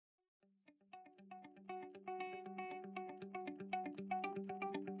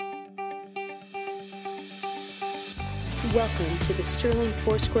Welcome to the Sterling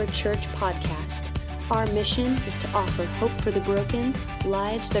Foursquare Church podcast. Our mission is to offer hope for the broken,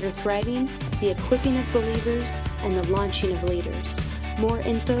 lives that are thriving, the equipping of believers, and the launching of leaders. More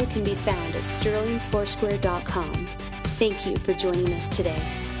info can be found at sterlingfoursquare.com. Thank you for joining us today.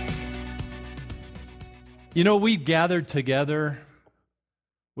 You know, we've gathered together,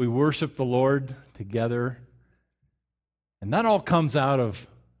 we worship the Lord together, and that all comes out of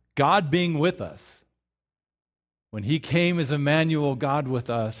God being with us. When He came as Emmanuel, God with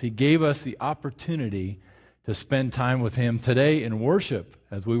us, He gave us the opportunity to spend time with Him today in worship.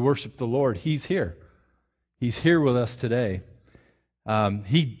 As we worship the Lord, He's here. He's here with us today.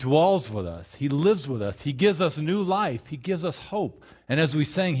 He dwells with us. He lives with us. He gives us new life. He gives us hope. And as we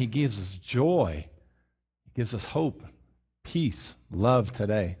sang, He gives us joy. He gives us hope, peace, love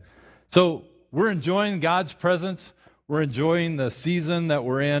today. So we're enjoying God's presence. We're enjoying the season that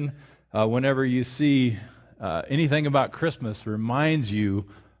we're in. Whenever you see anything about Christmas, reminds you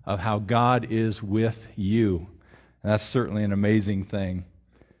of how God is with you. And that's certainly an amazing thing.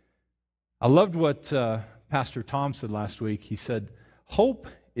 I loved what Pastor Tom said last week. He said, hope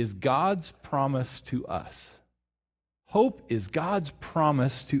is God's promise to us. Hope is God's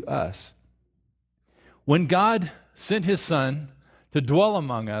promise to us. When God sent His Son to dwell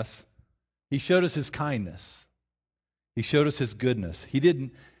among us, He showed us His kindness. He showed us His goodness.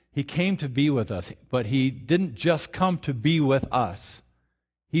 He came to be with us, but He didn't just come to be with us.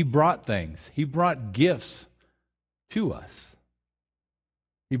 He brought things. He brought gifts to us.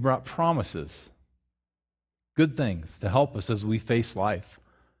 He brought promises, good things to help us as we face life.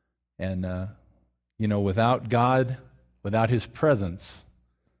 And, without God, without His presence,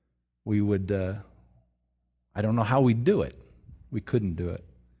 we would, I don't know how we'd do it. We couldn't do it.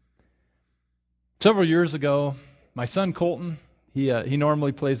 Several years ago, my son Colton, he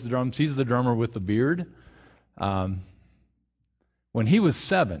normally plays the drums. He's the drummer with the beard. When he was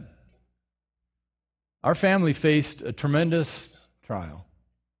 7, our family faced a tremendous trial.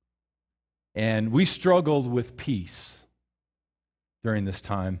 And we struggled with peace during this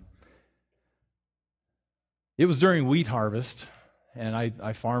time. It was during wheat harvest, and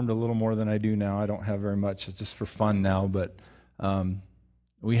I farmed a little more than I do now. I don't have very much. It's just for fun now, but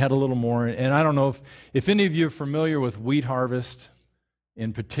we had a little more. And I don't know if any of you are familiar with wheat harvest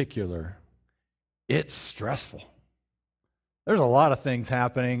in particular. It's stressful. There's a lot of things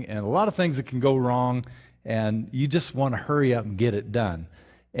happening and a lot of things that can go wrong, and you just want to hurry up and get it done.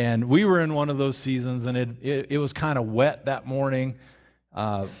 And we were in one of those seasons, and it was kind of wet that morning.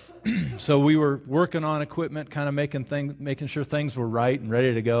 So we were working on equipment, kind of making sure things were right and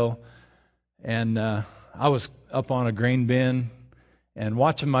ready to go. And I was up on a grain bin and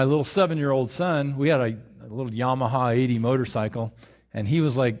watching my little 7-year-old son. We had a little Yamaha 80 motorcycle, and he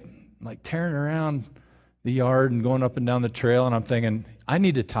was like tearing around the yard and going up and down the trail. And I'm thinking, I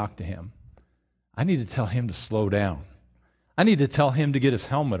need to talk to him. I need to tell him to slow down. I need to tell him to get his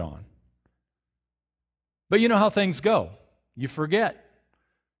helmet on. But you know how things go. You forget.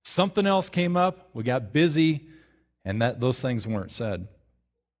 Something else came up. We got busy, and those things weren't said.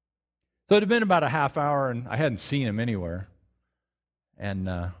 So it had been about a half hour, and I hadn't seen him anywhere. And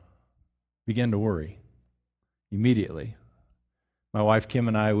began to worry immediately. My wife Kim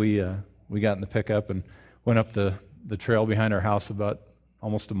and I, we got in the pickup and went up the trail behind our house about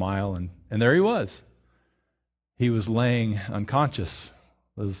almost a mile, and there he was. He was laying unconscious,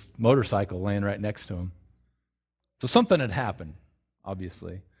 his motorcycle laying right next to him. So something had happened,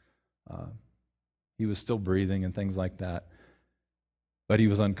 obviously. He was still breathing and things like that, but he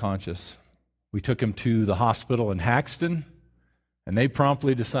was unconscious. We took him to the hospital in Haxton, and they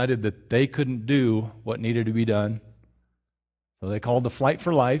promptly decided that they couldn't do what needed to be done. So they called the Flight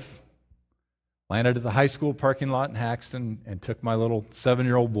for Life, landed at the high school parking lot in Haxton, and took my little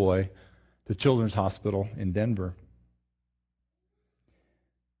 7-year-old boy to Children's Hospital in Denver.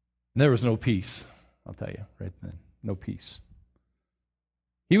 And there was no peace, I'll tell you, right then. No peace.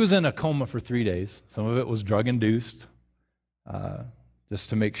 He was in a coma for 3 days. Some of it was drug-induced, just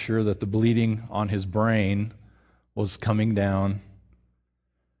to make sure that the bleeding on his brain was coming down.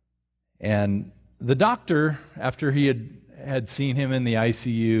 And the doctor, after he had seen him in the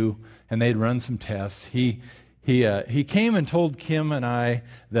ICU and they'd run some tests, he came and told Kim and I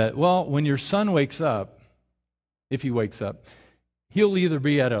that, well, when your son wakes up, if he wakes up, he'll either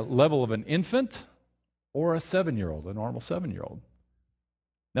be at a level of an infant or a 7-year-old, a normal 7-year-old.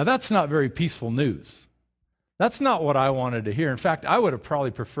 Now, that's not very peaceful news. That's not what I wanted to hear. In fact, I would have probably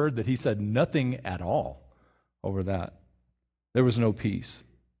preferred that he said nothing at all over that. There was no peace.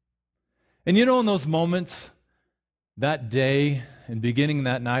 And in those moments, that day and beginning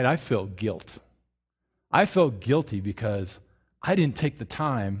that night, I felt guilt. I felt guilty because I didn't take the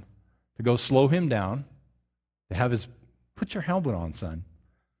time to go slow him down, to have his, put your helmet on, son.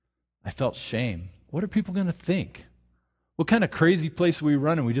 I felt shame. What are people going to think? What kind of crazy place are we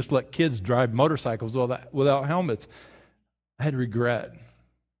running? We just let kids drive motorcycles without helmets. I had regrets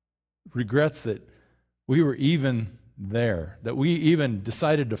that we were even there, that we even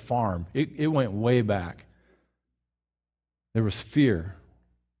decided to farm. It went way back. There was fear.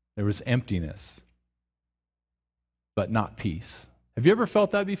 There was emptiness, but not peace. Have you ever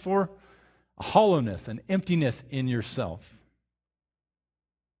felt that before? A hollowness, an emptiness in yourself.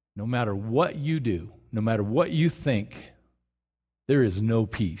 No matter what you do, no matter what you think, there is no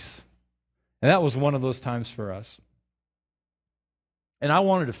peace. And that was one of those times for us. And I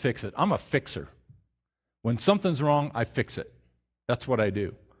wanted to fix it. I'm a fixer. When something's wrong, I fix it. That's what I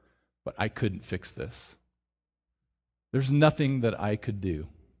do. But I couldn't fix this. There's nothing that I could do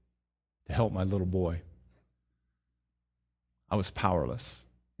to help my little boy. I was powerless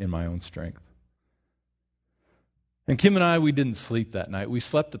in my own strength. And Kim and I, we didn't sleep that night. We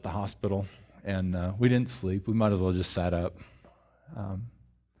slept at the hospital, and we didn't sleep. We might as well just sat up.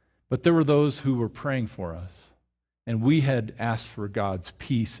 But there were those who were praying for us, and we had asked for God's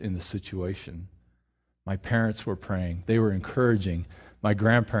peace in the situation. My parents were praying. They were encouraging. My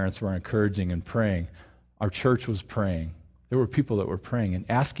grandparents were encouraging and praying. Our church was praying. There were people that were praying and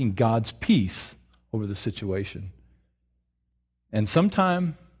asking God's peace over the situation. And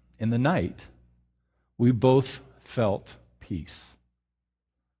sometime in the night, we both felt peace.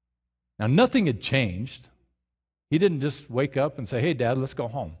 Now, nothing had changed. He didn't just wake up and say, "Hey, Dad, let's go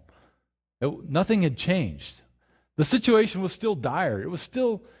home." Nothing had changed. The situation was still dire. It was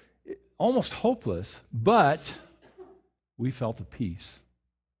still almost hopeless, but we felt a peace.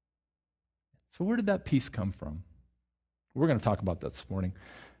 So where did that peace come from? We're going to talk about that this morning.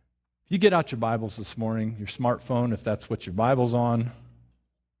 If you get out your Bibles this morning, your smartphone, if that's what your Bible's on,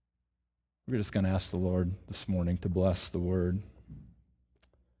 we're just going to ask the Lord this morning to bless the Word.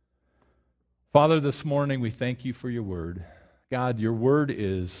 Father, this morning we thank you for your Word. God, your Word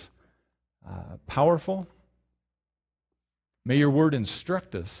is powerful. May your Word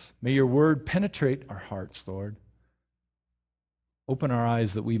instruct us. May your Word penetrate our hearts, Lord. Open our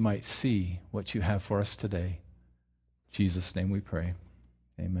eyes that we might see what you have for us today. In Jesus' name we pray.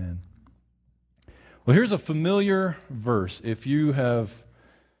 Amen. Well, here's a familiar verse. If you have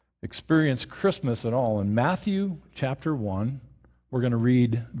experienced Christmas at all, in Matthew chapter 1, we're going to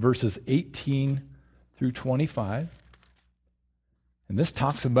read verses 18 through 25. And this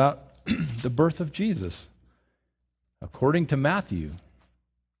talks about the birth of Jesus, according to Matthew.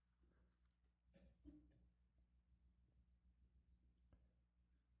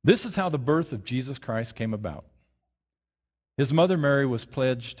 This is how the birth of Jesus Christ came about. His mother Mary was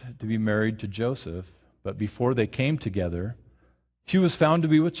pledged to be married to Joseph, but before they came together, she was found to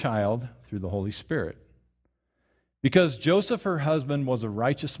be with child through the Holy Spirit. Because Joseph, her husband, was a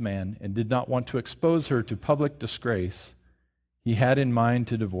righteous man and did not want to expose her to public disgrace, he had in mind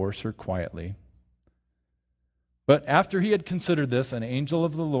to divorce her quietly. But after he had considered this, an angel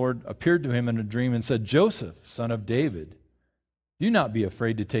of the Lord appeared to him in a dream and said, "Joseph, son of David, do not be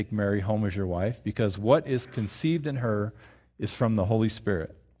afraid to take Mary home as your wife, because what is conceived in her is from the Holy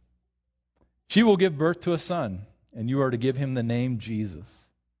Spirit. She will give birth to a son, and you are to give him the name Jesus,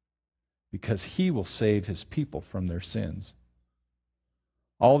 because he will save his people from their sins."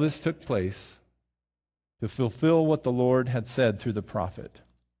 All this took place to fulfill what the Lord had said through the prophet.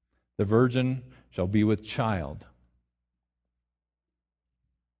 The virgin shall be with child.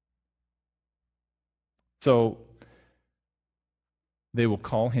 So they will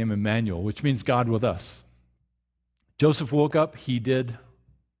call him Emmanuel, which means God with us. Joseph woke up, he did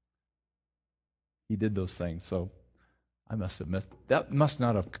those things. So I must admit, that must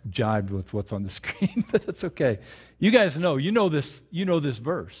not have jived with what's on the screen, but that's okay. You guys know, you know this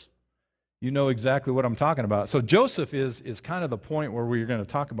verse. You know exactly what I'm talking about. So Joseph is kind of the point where we're going to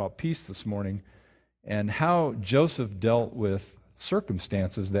talk about peace this morning and how Joseph dealt with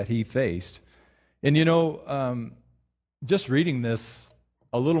circumstances that he faced. And just reading this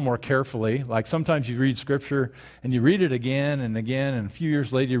a little more carefully, like sometimes you read Scripture and you read it again and again, and a few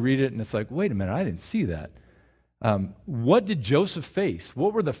years later you read it and it's like, wait a minute, I didn't see that. What did Joseph face?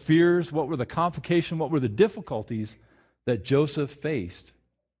 What were the fears? What were the complications? What were the difficulties that Joseph faced?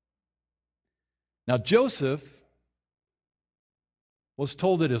 Now, Joseph was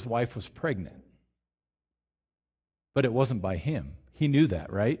told that his wife was pregnant, but it wasn't by him. He knew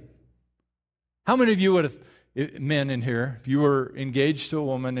that, right? How many of you would have, men in here, if you were engaged to a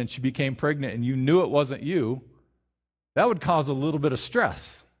woman and she became pregnant and you knew it wasn't you, that would cause a little bit of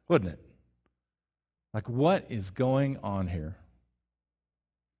stress, wouldn't it? Like, what is going on here?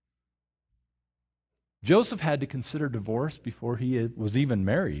 Joseph had to consider divorce before he was even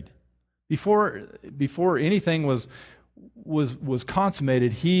married. Before anything was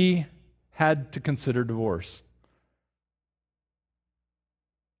consummated, he had to consider divorce.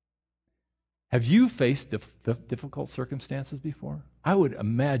 Have you faced difficult circumstances before? I would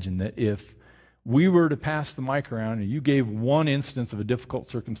imagine that if we were to pass the mic around and you gave one instance of a difficult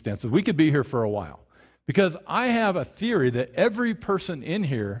circumstance, we could be here for a while. Because I have a theory that every person in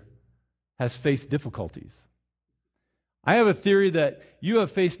here has faced difficulties. I have a theory that you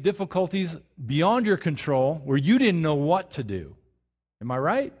have faced difficulties beyond your control where you didn't know what to do. Am I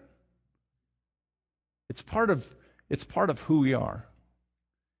right? It's part of who we are.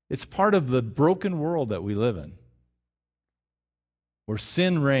 It's part of the broken world that we live in, where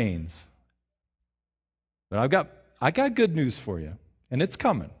sin reigns. But I got good news for you, and it's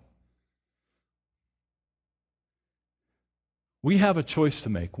coming. We have a choice to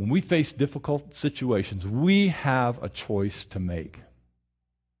make. When we face difficult situations, we have a choice to make.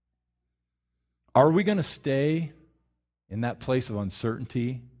 Are we going to stay in that place of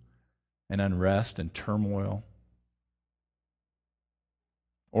uncertainty and unrest and turmoil?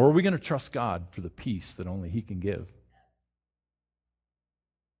 Or are we going to trust God for the peace that only He can give?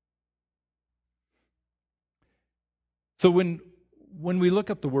 So when we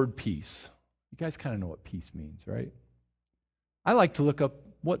look up the word peace, you guys kind of know what peace means, right? I like to look up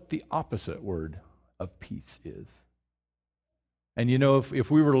what the opposite word of peace is. And you know,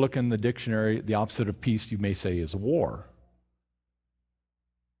 if we were to look in the dictionary, the opposite of peace, you may say, is war.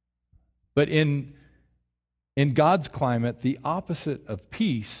 But in God's climate, the opposite of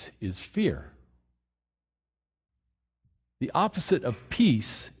peace is fear. The opposite of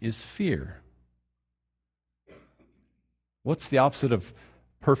peace is fear. What's the opposite of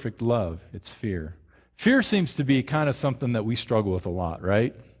perfect love? It's fear. Fear seems to be kind of something that we struggle with a lot,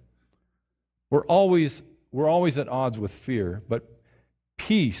 right? We're always at odds with fear, but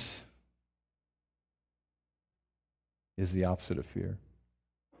peace is the opposite of fear.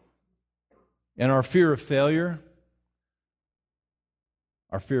 And our fear of failure,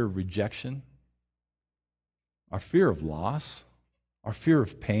 our fear of rejection, our fear of loss, our fear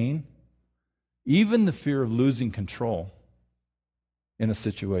of pain, even the fear of losing control in a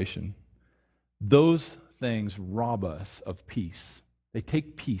situation, those things rob us of peace. They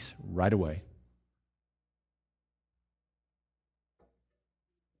take peace right away.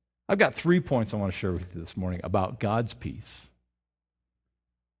 I've got 3 points I want to share with you this morning about God's peace.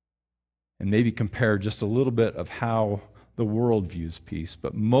 And maybe compare just a little bit of how the world views peace,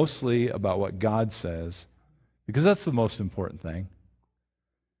 but mostly about what God says, because that's the most important thing.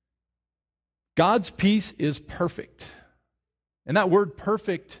 God's peace is perfect. And that word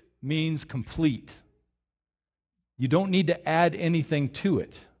perfect means complete. You don't need to add anything to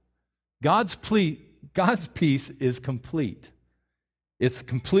it. God's peace is complete. It's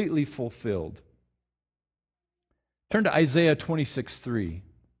completely fulfilled. Turn to Isaiah 26:3.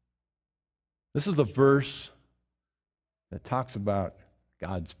 This is the verse that talks about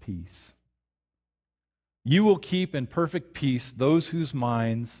God's peace. You will keep in perfect peace those whose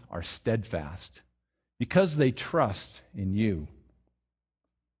minds are steadfast, because they trust in you.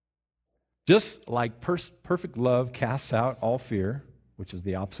 Just like perfect love casts out all fear, which is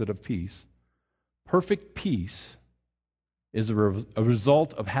the opposite of peace, perfect peace is a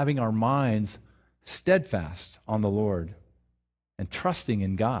result of having our minds steadfast on the Lord and trusting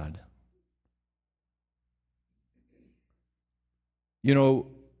in God. You know,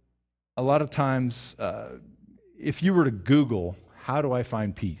 a lot of times, if you were to Google, how do I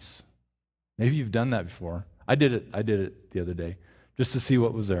find peace? Maybe you've done that before. I did it the other day, just to see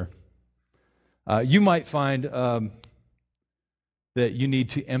what was there. You might find that you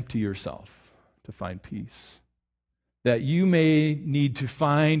need to empty yourself to find peace. That you may need to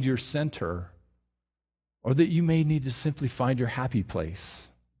find your center, or that you may need to simply find your happy place.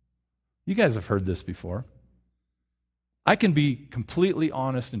 You guys have heard this before. I can be completely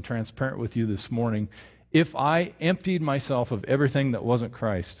honest and transparent with you this morning. If I emptied myself of everything that wasn't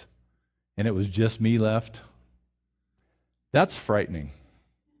Christ, and it was just me left, that's frightening.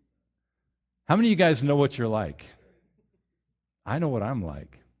 How many of you guys know what you're like? I know what I'm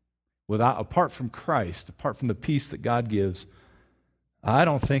like. Apart from Christ, apart from the peace that God gives, I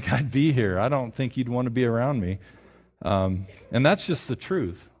don't think I'd be here. I don't think you'd want to be around me. And that's just the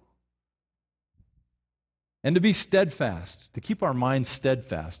truth. And to be steadfast, to keep our minds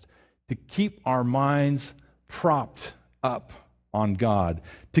steadfast, to keep our minds propped up on God,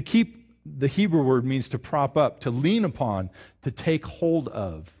 to keep, the Hebrew word means to prop up, to lean upon, to take hold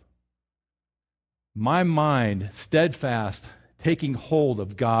of. my mind steadfast, taking hold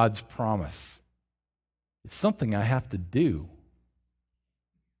of God's promise. It's something I have to do.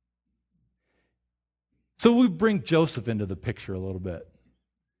 So we bring Joseph into the picture a little bit.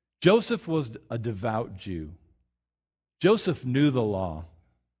 Joseph was a devout Jew. Joseph knew the law.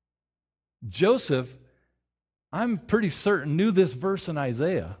 Joseph, I'm pretty certain, knew this verse in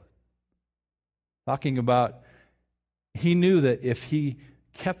Isaiah, talking about he knew that if he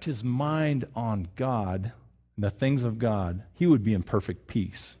kept his mind on God and the things of God, he would be in perfect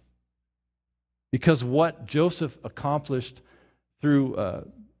peace. Because what Joseph accomplished through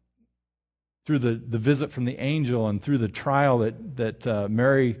the visit from the angel and through the trial that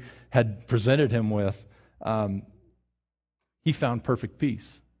Mary had presented him with, he found perfect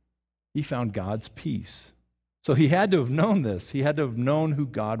peace. He found God's peace. So he had to have known this. He had to have known who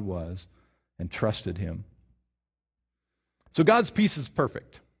God was and trusted him. So God's peace is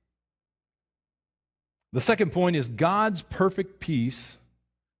perfect. The second point is God's perfect peace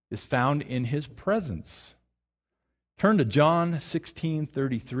is found in his presence. Turn to John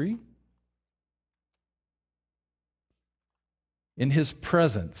 16:33. In his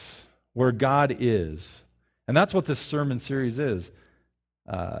presence, where God is. And that's what this sermon series is.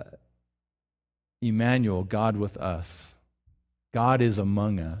 Emmanuel, God with us. God is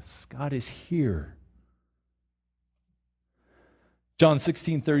among us. God is here. John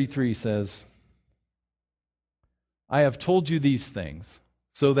 16:33 says, I have told you these things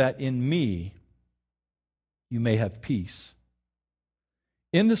so that in me you may have peace.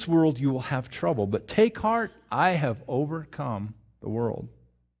 In this world you will have trouble, but take heart, I have overcome the world.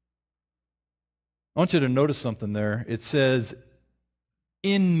 I want you to notice something there. It says,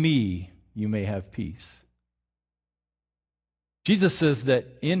 in me you may have peace. Jesus says that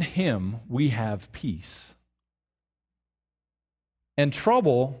in him we have peace. And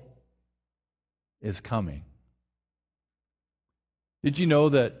trouble is coming. Did you know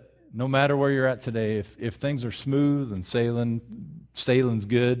that no matter where you're at today, if things are smooth and sailing's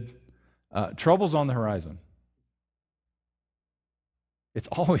good, trouble's on the horizon. It's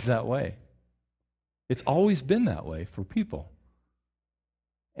always that way. It's always been that way for people.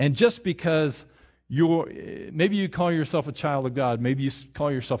 And just because maybe you call yourself a child of God, maybe you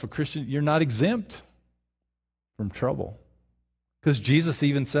call yourself a Christian, you're not exempt from trouble. Because Jesus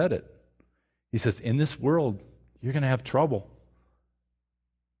even said it. He says, in this world, you're going to have trouble.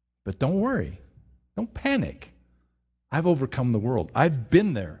 But don't worry. Don't panic. I've overcome the world. I've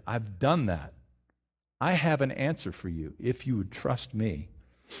been there. I've done that. I have an answer for you if you would trust me.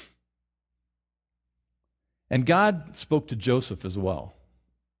 And God spoke to Joseph as well.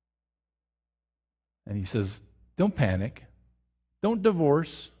 And he says, don't panic. Don't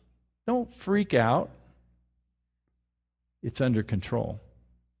divorce. Don't freak out. It's under control.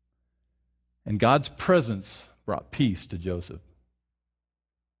 And God's presence brought peace to Joseph.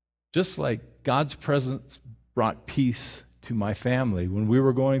 Just like God's presence brought peace to my family when we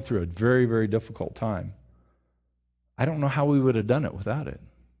were going through a very, very difficult time. I don't know how we would have done it without it.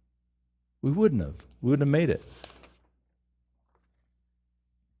 We wouldn't have. We wouldn't have made it.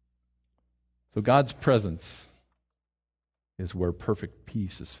 So God's presence is where perfect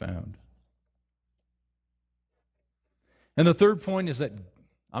peace is found. And the third point is that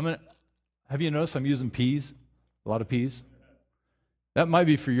have you noticed I'm using P's? A lot of P's? That might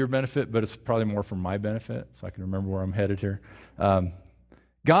be for your benefit, but it's probably more for my benefit, so I can remember where I'm headed here.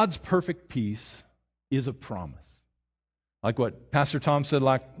 God's perfect peace is a promise. Like what Pastor Tom said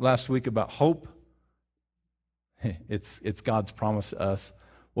last week about hope, it's God's promise to us.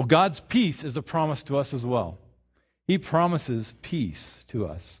 Well, God's peace is a promise to us as well. He promises peace to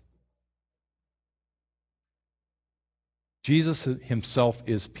us. Jesus himself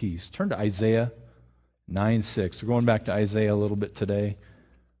is peace. Turn to Isaiah 9:6. We're going back to Isaiah a little bit today.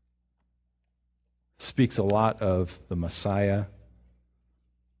 Speaks a lot of the Messiah,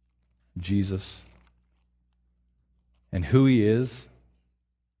 Jesus, and who he is.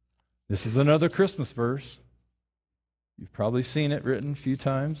 This is another Christmas verse. You've probably seen it written a few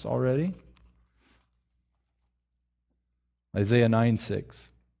times already. Isaiah 9:6.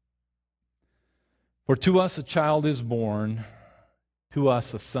 For to us a child is born, to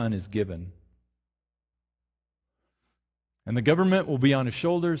us a son is given. And the government will be on his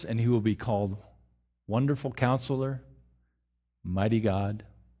shoulders, and he will be called Wonderful Counselor, Mighty God,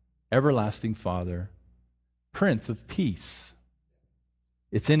 Everlasting Father, Prince of Peace.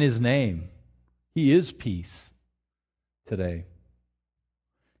 It's in his name. He is peace today.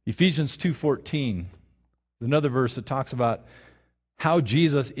 Ephesians 2:14 is another verse that talks about how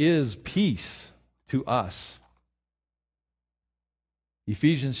Jesus is peace to us.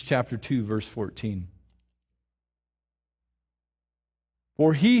 Ephesians chapter 2, verse 14.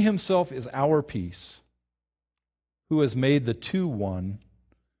 For he himself is our peace, who has made the two one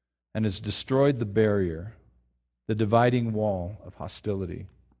and has destroyed the barrier, the dividing wall of hostility.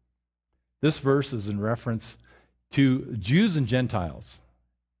 This verse is in reference to Jews and Gentiles.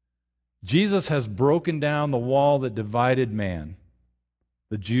 Jesus has broken down the wall that divided man,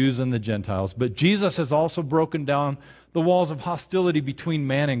 the Jews and the Gentiles. But Jesus has also broken down the walls of hostility between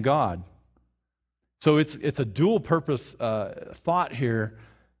man and God. So it's a dual purpose thought here.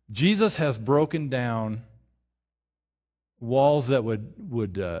 Jesus has broken down walls that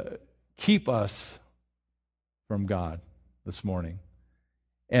would keep us from God this morning.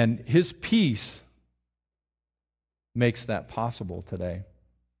 And his peace makes that possible today.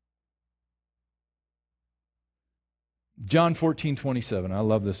 John 14:27. I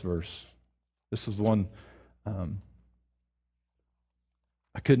love this verse. This is one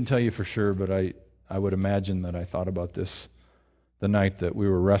I couldn't tell you for sure, but I would imagine that I thought about this the night that we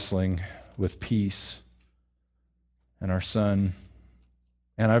were wrestling with peace and our son.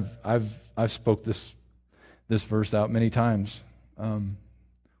 And I've spoke this verse out many times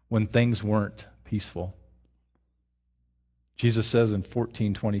when things weren't peaceful. Jesus says in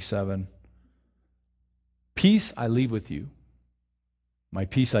 14:27, peace I leave with you, my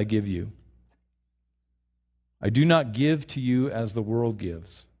peace I give you. I do not give to you as the world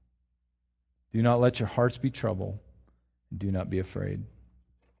gives. Do not let your hearts be troubled, and do not be afraid.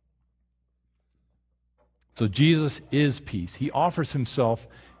 So Jesus is peace. He offers himself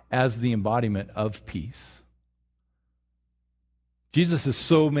as the embodiment of peace. Jesus is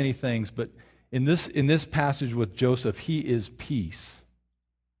so many things, but in this passage with Joseph, he is peace.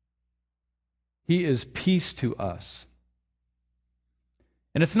 He is peace to us.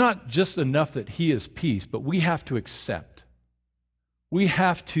 And it's not just enough that he is peace, but we have to accept. We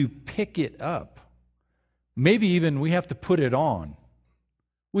have to pick it up. Maybe even we have to put it on.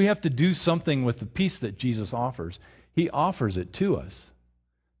 We have to do something with the peace that Jesus offers. He offers it to us.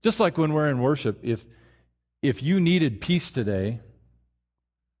 Just like when we're in worship, if you needed peace today,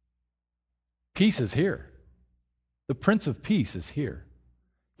 peace is here. The Prince of Peace is here.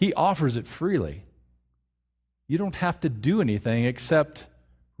 He offers it freely. You don't have to do anything except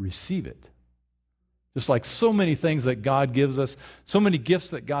receive it. Just like so many things that God gives us, so many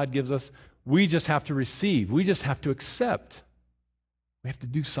gifts that God gives us, we just have to receive. We just have to accept. We have to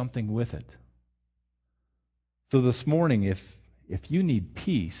do something with it. So this morning, if you need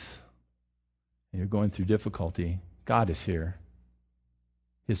peace and you're going through difficulty, God is here.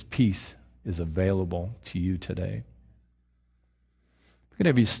 His peace is available to you today. I'm going to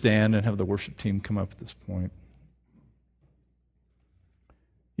have you stand and have the worship team come up at this point.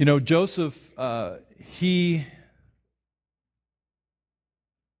 You know, Joseph, he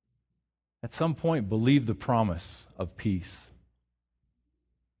at some point believed the promise of peace.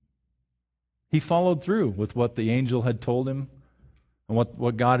 He followed through with what the angel had told him and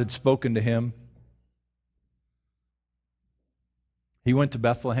what God had spoken to him. He went to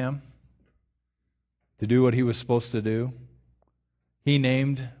Bethlehem to do what he was supposed to do. He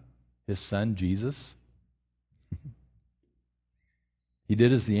named his son Jesus. He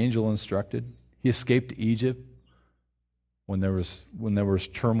did as the angel instructed. He escaped Egypt when there was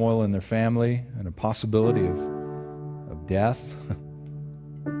turmoil in their family and a possibility of death.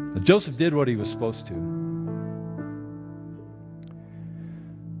 Joseph did what he was supposed to.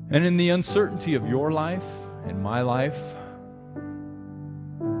 And in the uncertainty of your life and my life,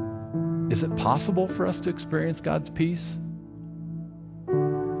 is it possible for us to experience God's peace?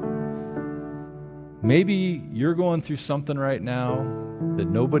 Maybe you're going through something right now that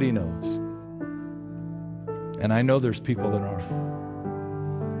nobody knows. And I know there's people that are.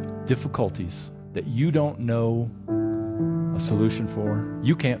 Difficulties that you don't know a solution for,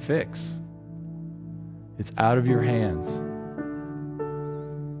 you can't fix. It's out of your hands.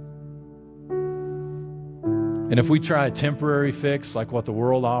 And if we try a temporary fix like what the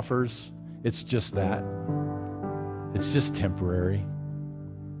world offers, it's just that. It's just temporary.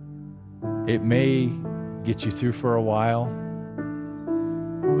 It may get you through for a while,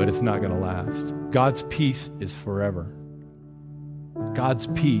 but it's not going to last. God's peace is forever. God's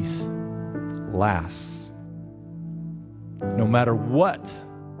peace lasts. No matter what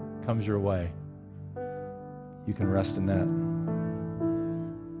comes your way, you can rest in that.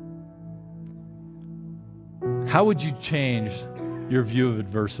 How would you change your view of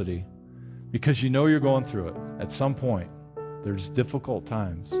adversity? Because you know you're going through it. At some point, there's difficult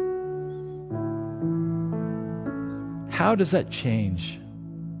times. How does that change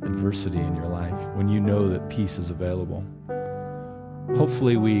adversity in your life when you know that peace is available?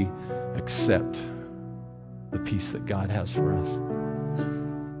 hopefully we accept the peace that God has for us.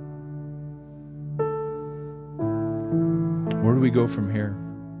 Where do we go from here?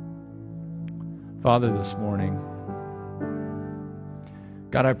 Father, this morning,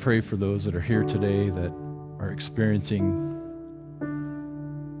 God, I pray for those that are here today that are experiencing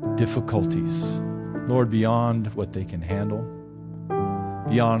difficulties, Lord, beyond what they can handle,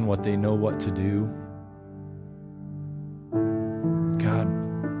 beyond what they know what to do. God,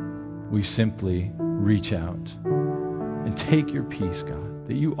 we simply reach out and take your peace, God,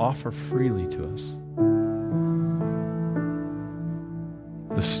 that you offer freely to us.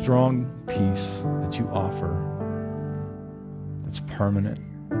 The strong peace that you offer, that's permanent,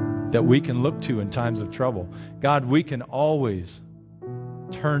 that we can look to in times of trouble. God, we can always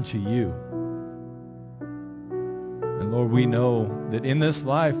turn to you. And Lord, we know that in this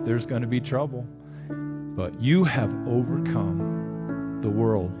life there's going to be trouble, but you have overcome the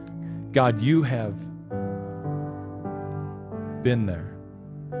world. God, you have been there.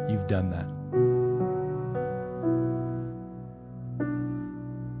 You've done that.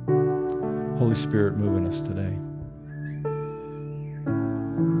 Holy Spirit, move in us today.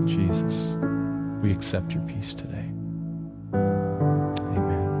 Jesus, we accept your peace today.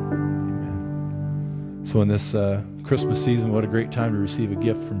 Amen. Amen. So in this Christmas season, what a great time to receive a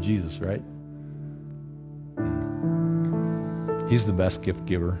gift from Jesus, right? He's the best gift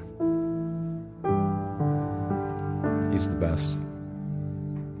giver. He's the best.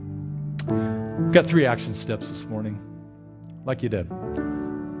 We've got 3 action steps this morning, like you did.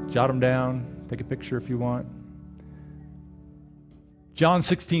 Jot them down. Take a picture if you want. John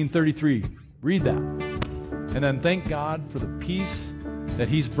 16:33. Read that. And then thank God for the peace that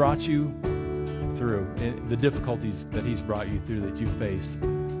he's brought you through, the difficulties that he's brought you through that you faced.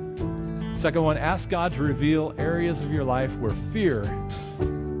 Second one, ask God to reveal areas of your life where fear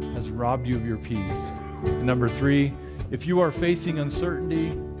has robbed you of your peace. And number 3, if you are facing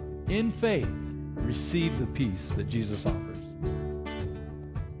uncertainty, in faith, receive the peace that Jesus offers.